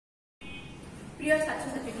প্রিয়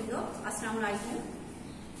ছাত্রছাত্রীবৃন্দ, আসসালামু আলাইকুম।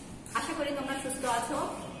 আশা করি তোমরা সুস্থ আছো,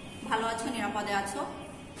 ভালো আছো, নিরাপদে আছো।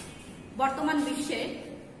 বর্তমান বিশ্বে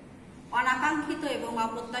অনাকাঙ্ক্ষিত এবং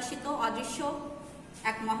অপ্রত্যাশিত অদৃশ্য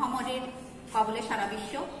এক মহামারীর কবলে সারা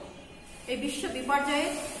বিশ্ব। এই বিশ্ব বিপর্যয়ে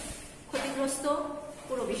ক্ষতিগ্রস্ত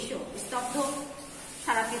পুরো বিশ্ব, স্তব্ধ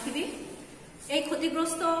সারা পৃথিবী। এই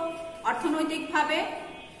ক্ষতিগ্রস্ত অর্থনৈতিকভাবে,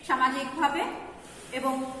 সামাজিকভাবে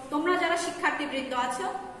এবং তোমরা যারা শিক্ষার্থীবৃন্দ আছো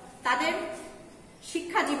তাদের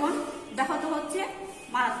শিক্ষা জীবন ব্যাহত হচ্ছে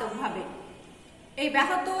মারাত্মকভাবে। এই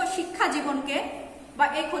ব্যাহত শিক্ষা জীবনকে বা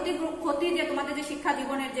এই ক্ষতি যে তোমাদের যে শিক্ষা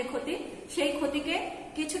জীবনের যে ক্ষতি, সেই ক্ষতিকে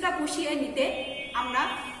কিছুটা পুষিয়ে নিতে আমরা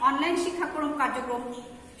অনলাইন শিক্ষাক্রম কার্যক্রম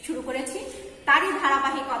শুরু করেছি। তারই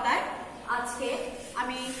ধারাবাহিকতায় আজকে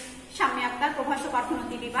আমি শাম্মী আক্তার, প্রভাষক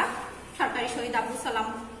অর্থনীতি বিভাগ, সরকারি শহীদ আবুল সালাম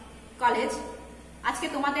কলেজ, আজকে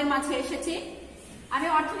তোমাদের মাঝে এসেছি। আমি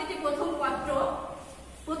অর্থনীতি প্রথম পত্র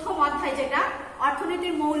প্রথম অধ্যায়, যেটা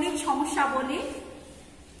অর্থনীতির মৌলিক সমস্যাবলী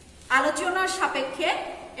আলোচনার সাপেক্ষে,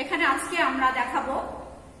 এখানে আজকে আমরা দেখাবো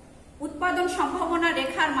উৎপাদন সম্ভাবনা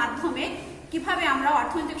রেখার মাধ্যমে কিভাবে আমরা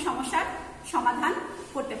অর্থনৈতিক সমস্যার সমাধান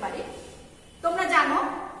করতে পারি। তোমরা জানো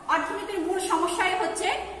অর্থনীতির মূল সমস্যাই হচ্ছে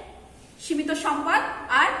সীমিত সম্পদ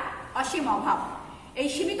আর অসীম অভাব। এই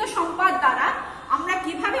সীমিত সম্পদ দ্বারা আমরা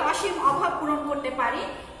কিভাবে অসীম অভাব পূরণ করতে পারি,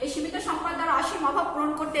 এই সীমিত সম্পদ দ্বারা অসীম অভাব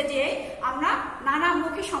পূরণ করতে যেয়ে আমরা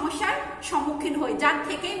নানামুখী সমস্যার সম্মুখীন হই, যার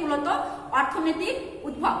থেকেই মূলত অর্থনীতির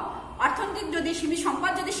উদ্ভব। অর্থনৈতিক যদি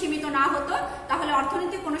সম্পদ যদি সীমিত না হতো তাহলে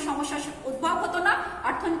অর্থনীতির কোনো সমস্যার উদ্ভব হতো না,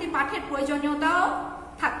 অর্থনীতি পাঠের প্রয়োজনীয়তাও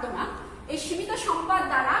থাকতো না। এই সীমিত সম্পদ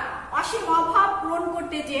দ্বারা অসীম অভাব পূরণ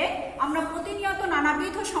করতে যেয়ে আমরা প্রতিনিয়ত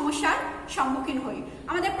নানাবিধ সমস্যার সম্মুখীন হই।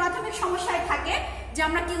 আমাদের প্রাথমিক সমস্যায় থাকে যে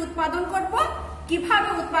আমরা কি উৎপাদন করব, কিভাবে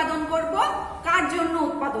উৎপাদন করব, কার জন্য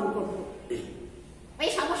উৎপাদন করব।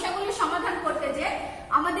 এই সমস্যাগুলি সমাধান করতে যে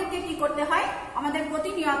আমাদেরকে কি করতে হয়, আমাদের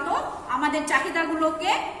প্রতিনিয়ত আমাদের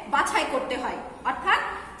চাহিদাগুলোকে বাছাই করতে হয়, অর্থাৎ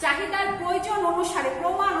চাহিদার প্রয়োজন অনুসারে,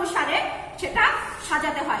 ক্রমানুসারে সেটা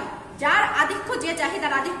সাজাতে হয়। যার আধিক্য, যে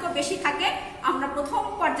চাহিদার আধিক্য বেশি থাকে, আমরা প্রথম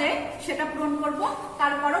পর্যায়ে সেটা পূরণ করব,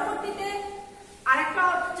 তার পরবর্তীতে আরেকটা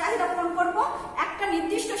চাহিদা পূরণ করব, একটা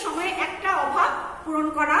নির্দিষ্ট সময়ে একটা অভাব পূরণ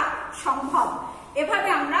করা সম্ভব। এভাবে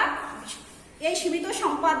আমরা এই সীমিত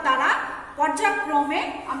সম্পদ দ্বারা পর্যায়ক্রমে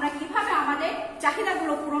আমরা কিভাবে আমাদের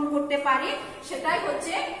চাহিদাগুলো পূরণ করতে পারি, সেটাই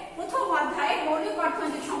হচ্ছে প্রথম অধ্যায়ে মৌলিক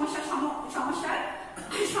অর্থনৈতিক সমস্যার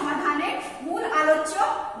সমাধানের মূল আলোচ্য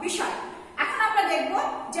বিষয়। এখন আমরা দেখব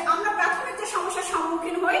যে আমরা প্রাথমিক যে সমস্যার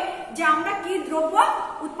সম্মুখীন হই, যে আমরা কি দ্রব্য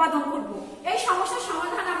উৎপাদন করব। এই সমস্যার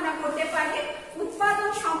সমাধান আমরা করতে পারি উৎপাদন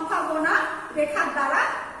সম্ভাবনা রেখার দ্বারা,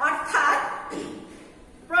 অর্থাৎ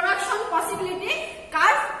প্রোডাকশন পসিবিলিটি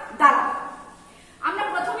কার্ভ দ্বারা। আমরা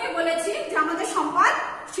প্রথমে বলেছি যে আমাদের সম্পদ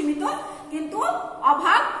সীমিত কিন্তু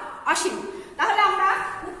অভাব অসীম। তাহলে আমরা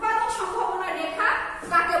উৎপাদন সম্ভাবনা রেখা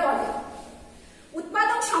কাকে বলে?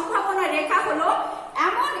 উৎপাদন সম্ভাবনা রেখা হলো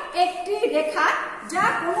এমন একটি রেখা যা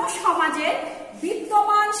কোনো সমাজের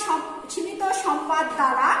বিদ্যমান সীমিত সম্পদ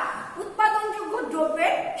দ্বারা উৎপাদনযোগ্য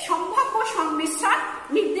দ্রব্যের সম্ভাব্য সংমিশ্রণ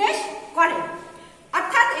নির্দেশ করে।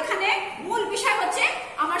 অর্থাৎ এখানে মূল বিষয় হচ্ছে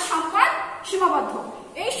আমার সম্পদ সীমাবদ্ধ।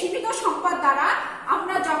 এই সীমিত সম্পদ দ্বারা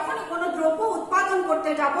আমরা যখন কোনো দ্রব্য উৎপাদন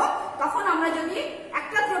করতে যাব, তখন আমরা যদি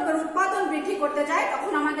একটা দ্রব্যের উৎপাদন বৃদ্ধি করতে যাই,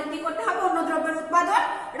 তখন আমাদের কি করতে হবে, অন্য দ্রব্যের উৎপাদন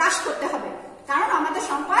হ্রাস করতে হবে, কারণ আমাদের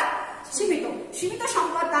সম্পদ সীমিত। সীমিত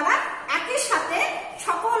সম্পদ দ্বারা একই সাথে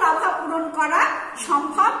সকল অভাব পূরণ করা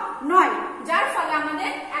সম্ভব নয়, যার ফলে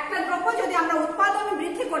আমাদের একটা দ্রব্য যদি আমরা উৎপাদন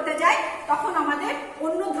বৃদ্ধি করতে যাই, তখন আমাদের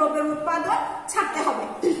অন্য দ্রব্যের উৎপাদন ছাড়তে হবে।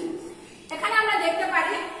 এখানে আমরা দেখতে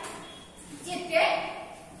পারি চিত্রে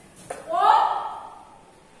ও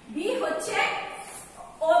বি হচ্ছে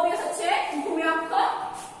ভূমি অক্ষ,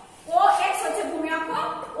 ও এক্স হচ্ছে ভূমি অক্ষ,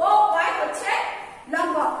 ও ওয়াই হচ্ছে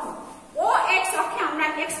লম্ব অক্ষ। ও এক্স অক্ষে আমরা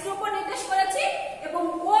এক্স দ্রব্য নির্দেশ করেছি এবং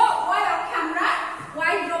ও ওয়াই অক্ষে আমরা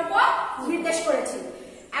ওয়াই দ্রব্য নির্দেশ করেছি।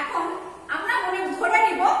 এখন আমরা ধরে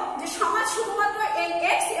নিব যে সমাজ শুধুমাত্র এই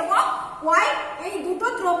এক্স এবং ওয়াই এই দুটো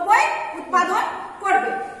দ্রব্যই উৎপাদন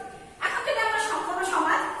করবে। এখন যদি আমরা সম্পূর্ণ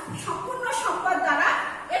সম্পদ দ্বারা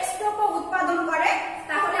এক্স দ্রব্য উৎপাদন করে,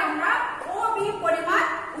 তাহলে আমরা ও বি পরিমাণ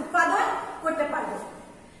উৎপাদন করতে পারবো।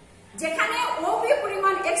 যেখানে ও বি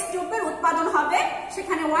পরিমাণ এক্স দ্রব্যের উৎপাদন হবে,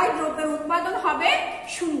 সেখানে ওয়াই দ্রব্যের উৎপাদন হবে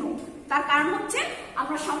 0। তার কারণ হচ্ছে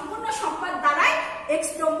আমরা সম্পূর্ণ সম্পদ দ্বারাই এক্স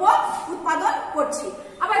দ্রব্য উৎপাদন করছি।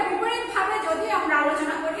 আবার বিপরীত ভাবে যদি আমরা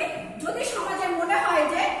আলোচনা করি, যদি সমাজে মনে হয়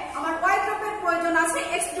যে আমার ওয়াই দ্রব্যের প্রয়োজন আছে,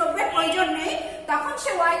 এক্স দ্রব্যের প্রয়োজন নেই, তখন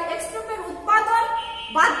সে ওয়াই এক্স দ্রব্যের উৎপাদন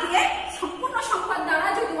বাদ দিয়ে সম্পূর্ণ সম্পদ দ্বারা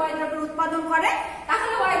যদি ওয়াই দ্রব্যের উৎপাদন করে,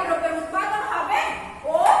 তাহলে ওয়াই দ্রব্যের উৎপাদন হবে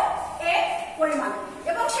ও এ পরিমাণ,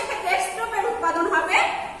 এবং সেক্ষেত্রে এক্স দ্রব্যের উৎপাদন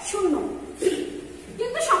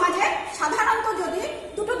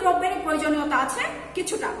ক্ষমতা আছে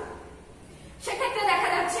কিছুটা। সেক্ষেত্রে দেখা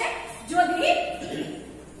যাচ্ছে যদি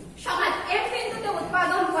সমাজ এফ বিন্দুতে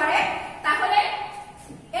উৎপাদন করে তাহলে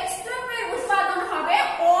এক্স দ্রব্যের উৎপাদন হবে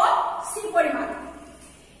ও সি পরিমাণ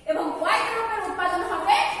এবং ওয়াই দ্রব্যের উৎপাদন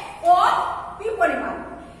হবে ও পি পরিমাণ।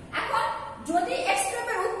 এখন যদি এক্স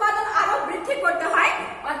দ্রব্যের উৎপাদন আরো বৃদ্ধি করতে হয়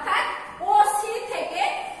অর্থাৎ ও সি থেকে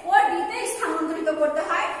ও ডি তে স্থানান্তরিত করতে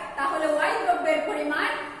হয় তাহলে ওয়াই দ্রব্যের পরিমাণ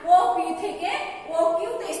ও পি থেকে ও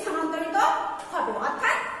কিউ তে স্থানান্তরিত হবে।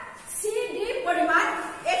 অর্থাৎ সি ডি পরিমাণ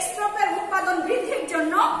এক্স দ্রব্যের উৎপাদন বৃদ্ধির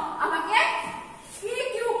জন্য আমাকে পি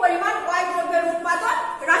কিউ পরিমাণ ওয়াই দ্রব্যের উৎপাদন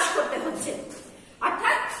হ্রাস করতে হচ্ছে।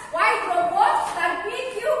 অর্থাৎ ওয়াই দ্রব্য তার পি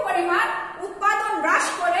কিউ পরিমাণ উৎপাদন হ্রাস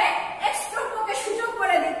করে এক্স দ্রব্যকে সুযোগ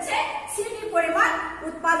করে দিচ্ছে সি ডি পরিমাণ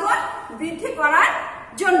উৎপাদন বৃদ্ধি করার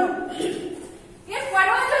জন্য।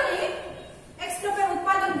 এরপরেও যদি এক্স দ্রব্যের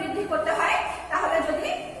উৎপাদন বৃদ্ধি করতে হয় তাহলে যদি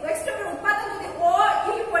এক্স দ্রব্যের উৎপাদন যদি ও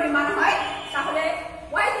ই পরিমাণ হয় তাহলে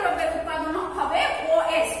ওয়াই দ্রব্যের উৎপাদন হবে ও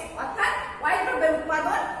এস অর্থাৎ ওয়াই দ্রব্যের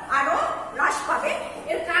উৎপাদন আরো হ্রাস পাবে।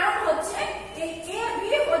 এর কারণ হচ্ছে এই এ বি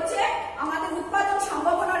হচ্ছে আমাদের উৎপাদন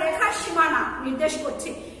সম্ভাবনা রেখার সীমানা নির্দেশ করছে।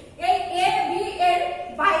 এই এ বি এর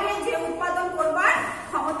বাইরে যে উৎপাদন করবার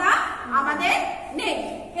ক্ষমতা আমাদের নেই।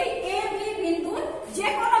 এই এ বি বিন্দুর যে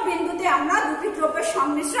কোনো বিন্দুতে আমরা দুটি দ্রব্যের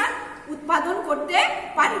সংমিশ্রণ উৎপাদন করতে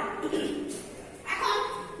পারি। এখন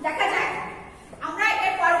দেখা যাক আমরা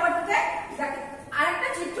এর পরবর্তীতে আরেকটা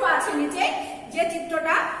চিত্র আছে নিচে যে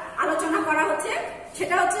চিত্রটা আলোচনা করা হচ্ছে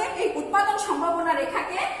সেটা হচ্ছে এই উৎপাদন সম্ভাবনা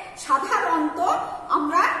রেখাকে সাধারণত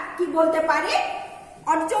আমরা কি বলতে পারি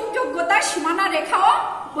অর্জনযোগ্যতার সীমানা রেখাও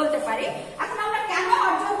বলতে পারি। এখন আমরা কেন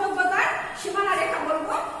অর্জনযোগ্যতার সীমানা রেখা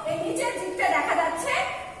বলবো? এই নিচের চিত্রে দেখা যাচ্ছে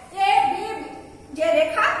এ বি যে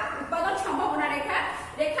রেখা উৎপাদন সম্ভাবনা রেখা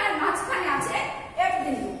রেখার মাঝখানে আছে এফ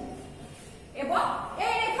বিন্দু এবং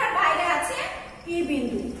এই রেখার বাইরে আছে ই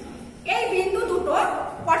বিন্দু। এই বিন্দু দুটো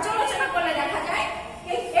পর্যালোচনা করলে দেখা যায়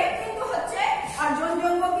এই এফ বিন্দু হচ্ছে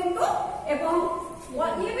অর্জনযোগ্য বিন্দু এবং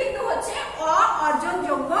ই বিন্দু হচ্ছে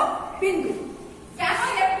অর্জনযোগ্য বিন্দু। কেন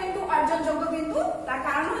এফ বিন্দু অর্জনযোগ্য বিন্দু? তার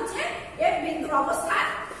কারণ হচ্ছে এফ বিন্দুর অবস্থান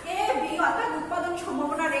এ বি অর্থাৎ উৎপাদন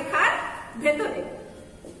সম্ভাবনা রেখার ভেতরে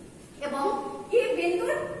এবং ই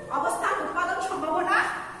বিন্দুর অবস্থান উৎপাদন সম্ভাবনা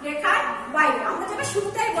রেখার বাইরে। আমরা যেটা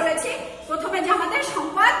শুরুতেই বলেছি প্রথমে যে আমাদের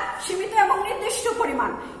সম্পদ সীমিত এবং নির্দিষ্ট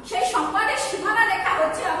পরিমাণ, সেই সম্পদের সীমানা রেখা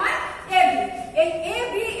হচ্ছে আমার এ বি। এই এ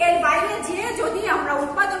বি এর বাইরে যে যদি আমরা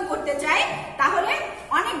উৎপাদন করতে চাই তাহলে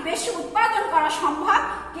অনেক বেশি উৎপাদন করা সম্ভব,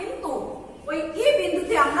 কিন্তু ওই ই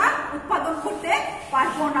বিন্দুতে আমরা উৎপাদন করতে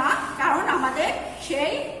পারবো না কারণ আমাদের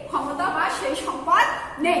সেই ক্ষমতা বা সেই সম্পদ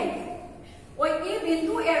নেই। ওই ই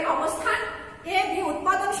বিন্দু এর অবস্থান এ বি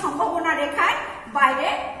উৎপাদন সম্ভাবনা রেখার বাইরে,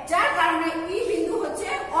 যার কারণে ই বিন্দু হচ্ছে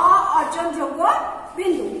অর্জনযোগ্য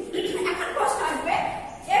বিন্দু। এখন প্রশ্ন আসবে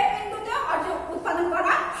এফ বিন্দুতে উৎপাদন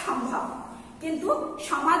করা সম্ভব, কিন্তু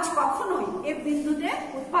সমাজ কখনোই এফ বিন্দুতে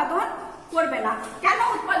উৎপাদন করবে না। কেন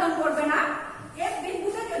উৎপাদন করবে না? এফ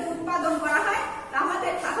বিন্দুতে যদি উৎপাদন করা হয়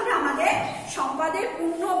তাহলে আমাদের সম্পদের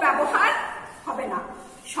পূর্ণ ব্যবহার হবে না,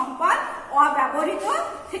 সম্পদ অব্যবহৃত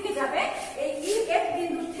থেকে যাবে। এই এফ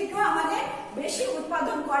বিন্দু থেকেও আমাদের বেশি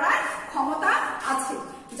উৎপাদন করার ক্ষমতা আছে,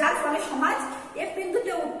 যার ফলে সমাজ এফ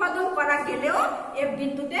বিন্দুতে উৎপাদন করা গেলেও এফ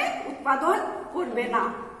বিন্দুতে উৎপাদন করবে না।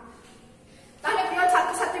 তাহলে প্রিয়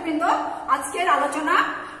ছাত্রছাত্রীবৃন্দ, আজকের আলোচনা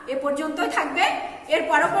এ পর্যন্তই থাকবে। এর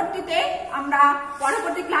পরবর্তীতে আমরা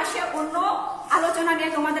পরবর্তী ক্লাসে অন্য আলোচনা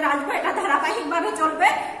নিয়ে তোমাদের আসবো। এটা ধারাবাহিকভাবে চলবে।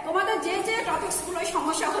 তোমাদের যে যে টপিকসগুলো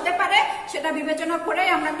সমস্যা হতে পারে সেটা বিবেচনা করে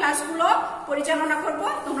আমরা ক্লাসগুলো পরিচালনা করব।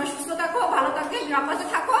 তোমরা সুস্থ থাকো, ভালো থাকো, নিরাপদে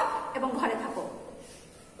থাকো এবং ঘরে থাকো।